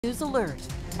News alert.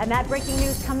 And that breaking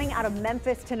news coming out of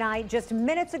Memphis tonight. Just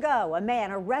minutes ago, a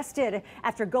man arrested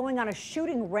after going on a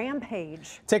shooting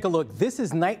rampage. Take a look. This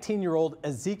is 19-year-old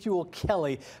Ezekiel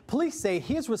Kelly. Police say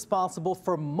he is responsible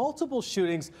for multiple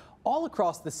shootings all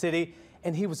across the city,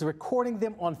 and he was recording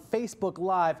them on Facebook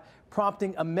Live,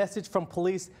 prompting a message from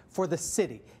police for the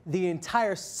city, the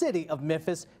entire city of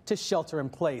Memphis, to shelter in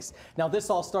place. Now, this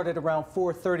all started around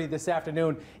 4:30 this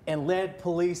afternoon and led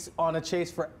police on a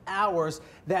chase for hours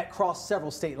that crossed several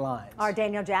state lines. Our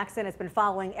Danielle Jackson has been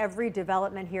following every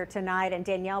development here tonight. And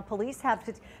Danielle, police have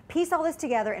to piece all this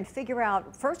together and figure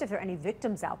out first if there are any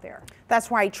victims out there.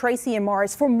 That's right, Tracy and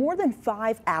Morris. For more than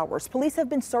 5 hours, police have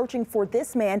been searching for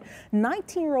this man,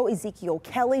 19-year-old Ezekiel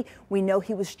Kelly. We know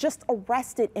he was just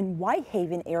arrested in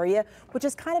Whitehaven area, which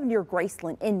is kind of near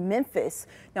Graceland in Memphis.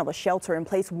 Now, the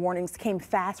shelter-in-place warnings came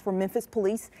fast from Memphis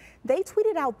police. They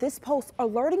tweeted out this post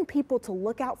alerting people to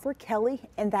look out for Kelly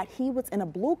and that he was in a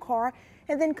blue car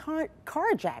and then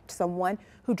carjacked someone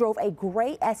who drove a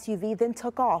gray SUV, then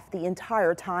took off. The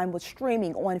entire time was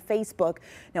streaming on Facebook.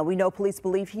 Now, we know police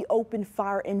believe he opened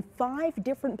fire in 5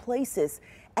 different places.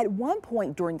 At one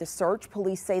point during the search,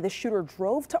 police say the shooter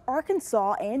drove to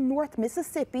Arkansas and North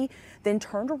Mississippi, then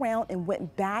turned around and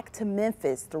went back to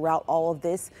Memphis. Throughout all of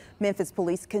this, Memphis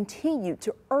police continue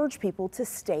to urge people to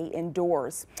stay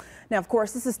indoors. Now, of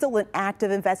course, this is still an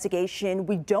active investigation.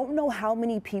 We don't know how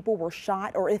many people were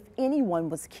shot or if anyone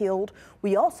was killed.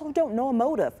 We also don't know a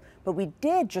motive, but we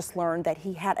did just learn that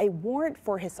he had a warrant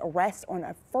for his arrest on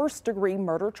a first-degree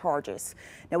murder charges.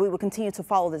 Now, we will continue to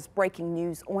follow this breaking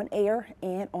news on air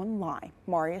and online.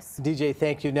 Marius. DJ,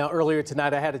 thank you. Now, earlier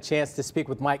tonight, I had a chance to speak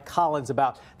with Mike Collins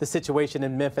about the situation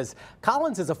in Memphis.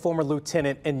 Collins is a former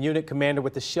lieutenant and unit commander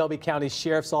with the Shelby County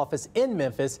Sheriff's Office in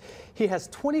Memphis. He has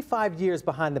 25 years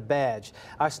behind the badge.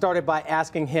 I started by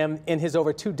asking him, in his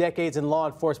over 2 decades in law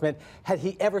enforcement, had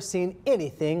he ever seen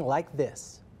anything like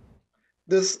this?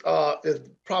 This is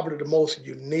probably the most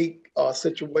unique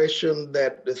situation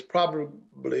that has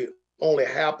probably only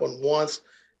happened once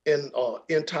in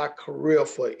entire career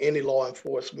for any law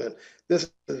enforcement.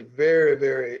 This is very,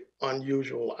 very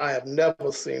unusual. I have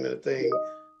never seen anything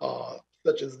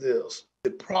such as this.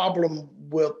 The problem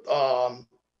with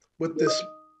this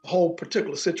whole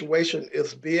particular situation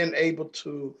is being able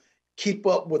to keep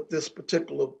up with this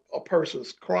particular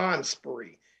person's crime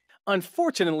spree.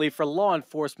 Unfortunately for law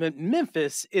enforcement,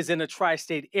 Memphis is in a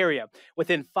tri-state area.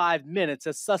 Within 5 minutes,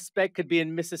 a suspect could be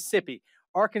in Mississippi,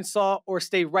 Arkansas, or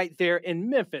stay right there in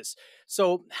Memphis.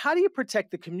 So how do you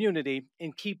protect the community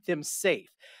and keep them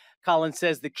safe? Collins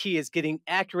says the key is getting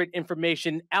accurate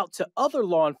information out to other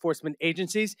law enforcement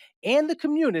agencies and the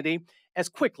community as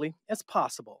quickly as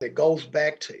possible. It goes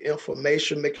back to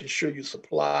information, making sure you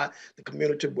supply the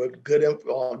community with good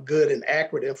and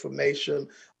accurate information.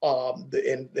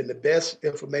 The best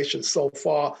information so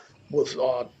far was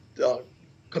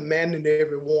commanding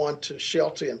everyone to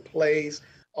shelter in place.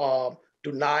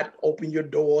 Do not open your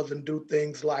doors and do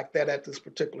things like that at this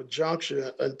particular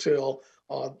juncture until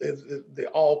the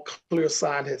all clear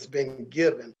sign has been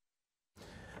given.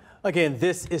 Again,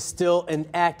 this is still an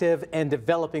active and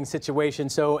developing situation.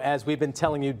 So as we've been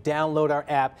telling you, download our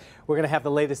app. We're going to have the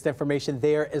latest information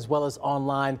there as well as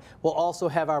online. We'll also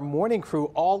have our morning crew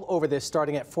all over this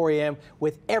starting at 4 a.m.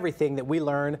 with everything that we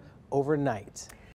learn overnight.